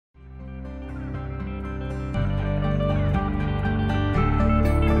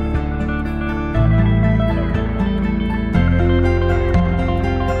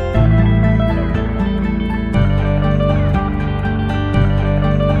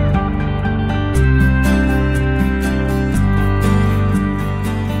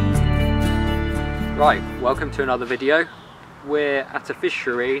Right, welcome to another video. We're at a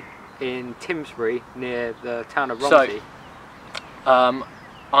fishery in Timsbury near the town of Romsey. So, I'm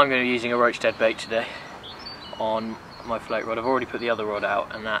going to be using a roach dead bait today on my float rod. I've already put the other rod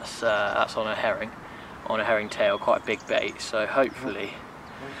out, and that's on a herring tail, quite a big bait. So hopefully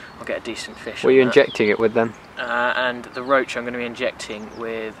I'll get a decent fish. What are you injecting it with then? And the roach I'm going to be injecting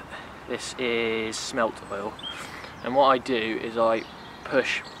with, this is smelt oil. And what I do is I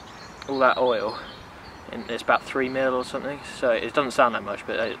push all that oil. It's about 3 ml or something, so it doesn't sound that much,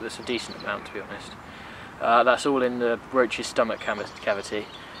 but it's a decent amount, to be honest. That's all in the roach's stomach cavity,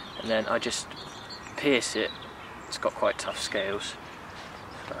 and then I just pierce it. It's got quite tough scales.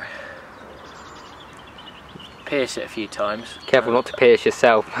 Sorry. Pierce it a few times. Careful not to pierce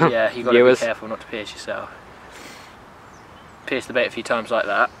yourself. Yeah, you've got to be careful not to pierce yourself. Pierce the bait a few times like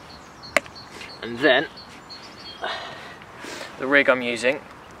that, and then the rig I'm using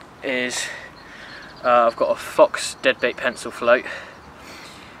is I've got a Fox deadbait pencil float.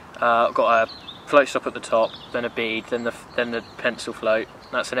 I've got a float stop at the top, then a bead, then the pencil float.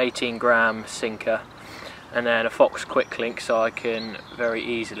 That's an 18-gram sinker, and then a Fox quick link, so I can very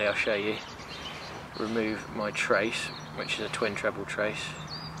easily, I'll show you, remove my trace, which is a twin treble trace.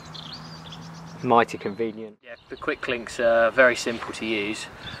 Mighty convenient. Yeah, the quick links are very simple to use.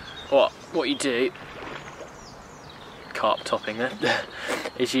 What you do, carp topping there,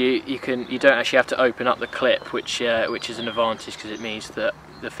 is you don't actually have to open up the clip, which is an advantage, because it means that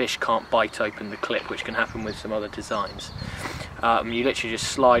the fish can't bite open the clip, which can happen with some other designs. You literally just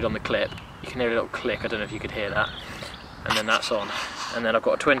slide on the clip. You can hear a little click, I don't know if you could hear that, and then that's on. And then I've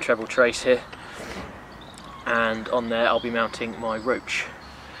got a twin treble trace here, and on there I'll be mounting my roach.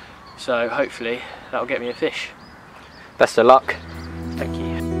 So hopefully that'll get me a fish. Best of luck. Thank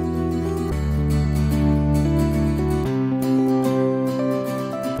you.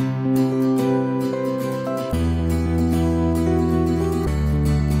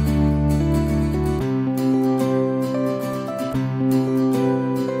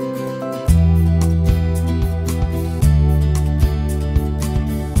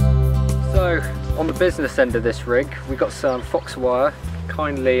 On the business end of this rig, we got some fox wire,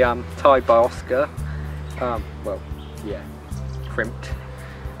 kindly tied by Oscar, crimped,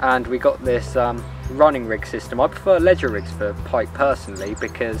 and we got this running rig system. I prefer ledger rigs for pike personally,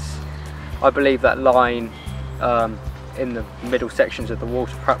 because I believe that line in the middle sections of the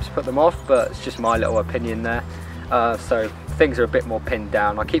water perhaps put them off, but it's just my little opinion there. So things are a bit more pinned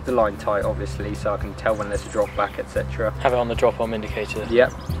down. I keep the line tight obviously, so I can tell when there's a drop back, etc. Have it on the drop arm indicator.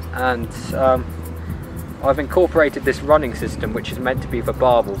 Yep, and I've incorporated this running system, which is meant to be for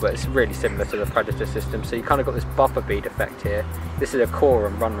barbel, but it's really similar to the Predator system. So you kind of got this buffer bead effect here. This is a core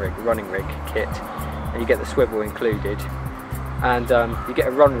and running rig kit, and you get the swivel included, and you get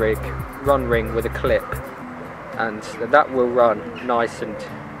a run ring with a clip, and that will run nice and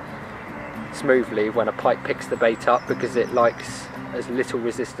smoothly when a pike picks the bait up, because it likes as little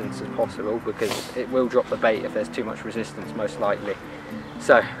resistance as possible, because it will drop the bait if there's too much resistance, most likely.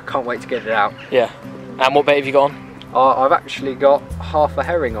 So can't wait to get it out. Yeah. And what bait have you got on? I've actually got half a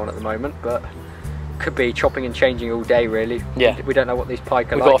herring on at the moment, but could be chopping and changing all day really. Yeah. We don't know what these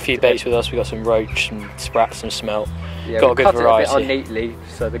pike are like. We've got a few baits with us. We've got some roach, some sprats, some smelt. Yeah, got a good variety. Cut it a bit unneatly,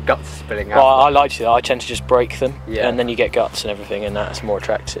 so the guts are spilling out. Well, I like to do that. I tend to just break them, yeah, and then you get guts and everything, and that's more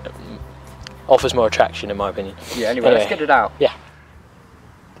attractive. Offers more attraction in my opinion. Yeah, anyway, let's get it out. Yeah.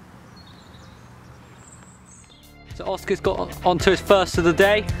 So Oscar's got onto his first of the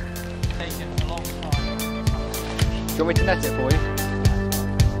day. Taken a long time. Do you want me to net it for you?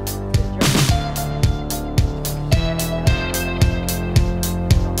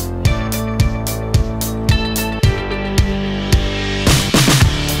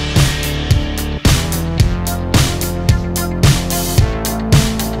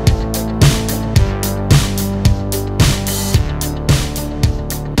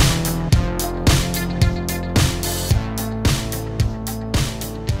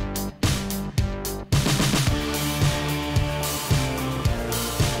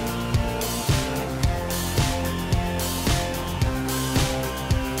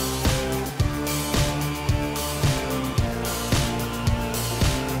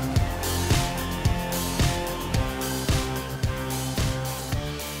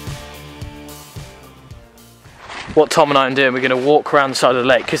 What Tom and I are doing, we're going to walk around the side of the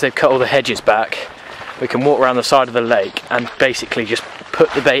lake, because they've cut all the hedges back. We can walk around the side of the lake and basically just put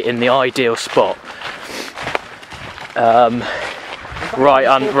the bait in the ideal spot.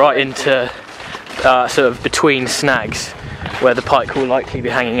 Right into sort of between snags where the pike will likely be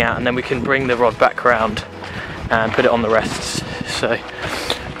hanging out, and then we can bring the rod back round and put it on the rests. So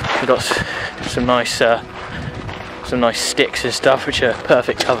we've got some nice sticks and stuff, which are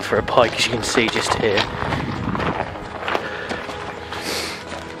perfect cover for a pike, as you can see just here.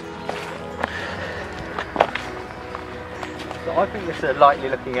 So I think this is a likely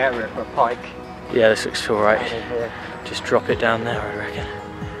looking area for a pike. Yeah, this looks alright. Just drop it down there, I reckon.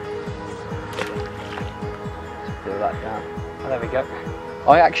 Do that down. Oh, there we go.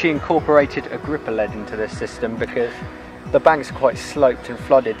 I actually incorporated a gripper lead into this system because the banks are quite sloped and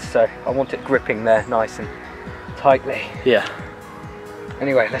flooded, so I want it gripping there nice and tightly. Yeah.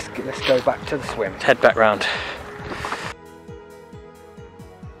 Anyway, let's go back to the swim. Let's head back round.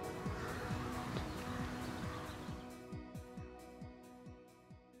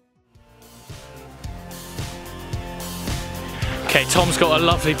 Okay, Tom's got a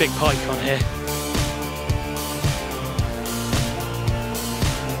lovely big pike on here.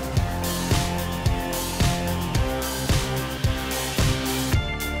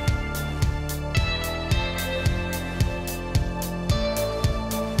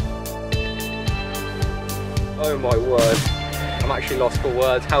 Oh my word, I'm actually lost for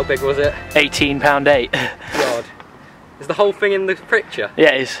words. How big was it? 18#8. God. Is the whole thing in the picture?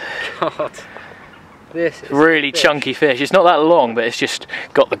 Yeah, it is. God. This is really chunky fish. It's not that long, but it's just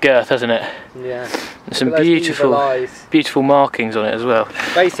got the girth, hasn't it? Yeah. And some beautiful markings on it as well.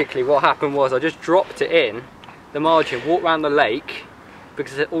 Basically what happened was I just dropped it in the margin, walked around the lake,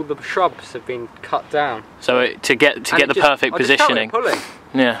 because all the shrubs have been cut down. So to get the perfect positioning. I just felt it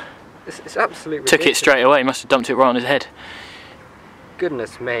pulling. Yeah. It's absolutely ridiculous. Took it straight away, must have dumped it right on his head.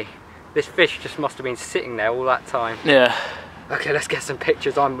 Goodness me. This fish just must have been sitting there all that time. Yeah. Okay, let's get some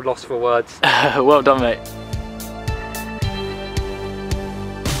pictures. I'm lost for words. Well done, mate.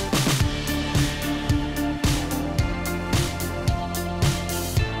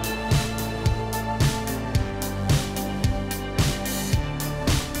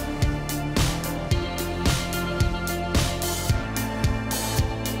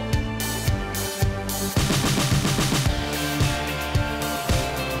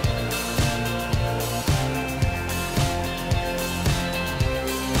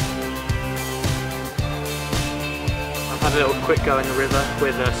 Had a little quick go in the river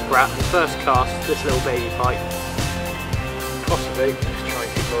with a sprat. The first cast, this little baby pike, possibly, let's try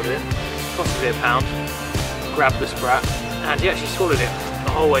and keep holding it, possibly a pound. Grabbed the sprat and he actually swallowed it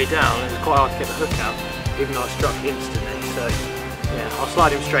the whole way down. It was quite hard to get the hook out, even though I struck instantly. So yeah, I'll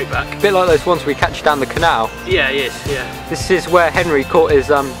slide him straight back. A bit like those ones we catch down the canal. Yeah, he is. Yeah. This is where Henry caught his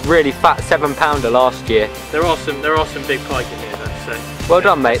really fat 7-pounder last year. There are some big pike in here though. So well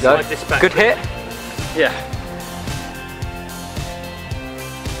done, mate. Though. Good hit. Yeah.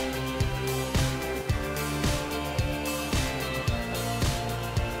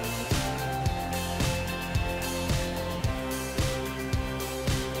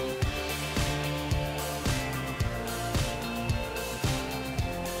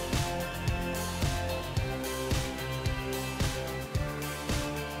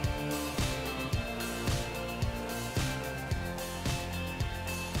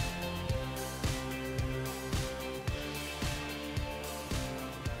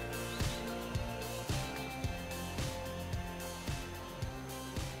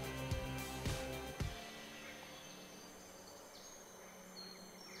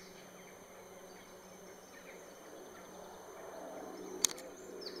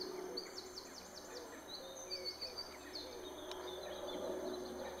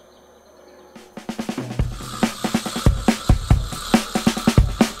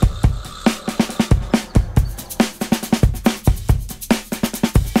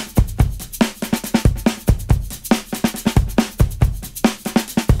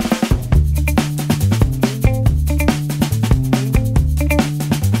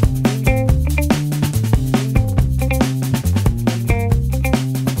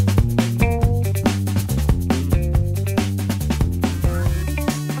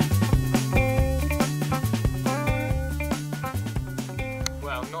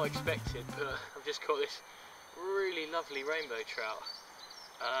 Expected, but I've just caught this really lovely rainbow trout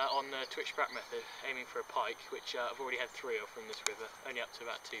on the twitch sprat method, aiming for a pike, which I've already had 3 of from this river, only up to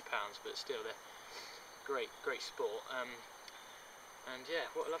about 2 pounds, but still they're great sport. And yeah,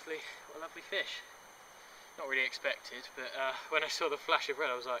 what a lovely fish. Not really expected, but when I saw the flash of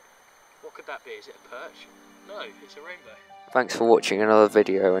red, I was like, what could that be? Is it a perch? No, it's a rainbow. Thanks for watching another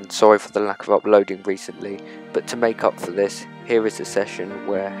video, and sorry for the lack of uploading recently, but to make up for this, here is a session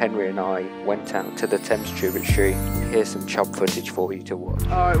where Henry and I went out to the Thames tributary. Here's some chub footage for you to watch.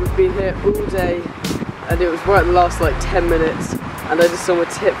 Alright, we've been here all day and it was right at the last like 10 minutes and I just saw my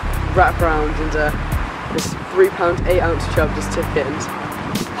tip wrap round and this £3 8-ounce chub just took it and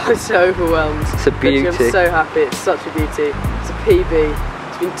I'm so overwhelmed. It's a beauty. Literally, I'm so happy. It's such a beauty. It's a PB.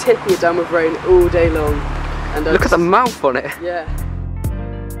 It's been tipping it down with rain all day long. And look at the mouth on it. Yeah.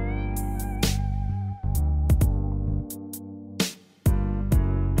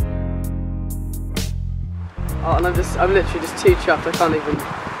 Oh, and I'm literally just too chuffed. I can't even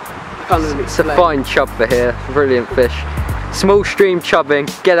explain. It's a fine chub for here. Brilliant fish. Small stream chubbing.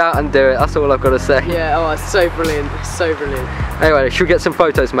 Get out and do it. That's all I've got to say. Yeah. Oh, it's so brilliant. It's so brilliant. Anyway, should we get some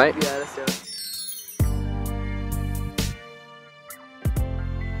photos, mate? Yeah. Let's do it.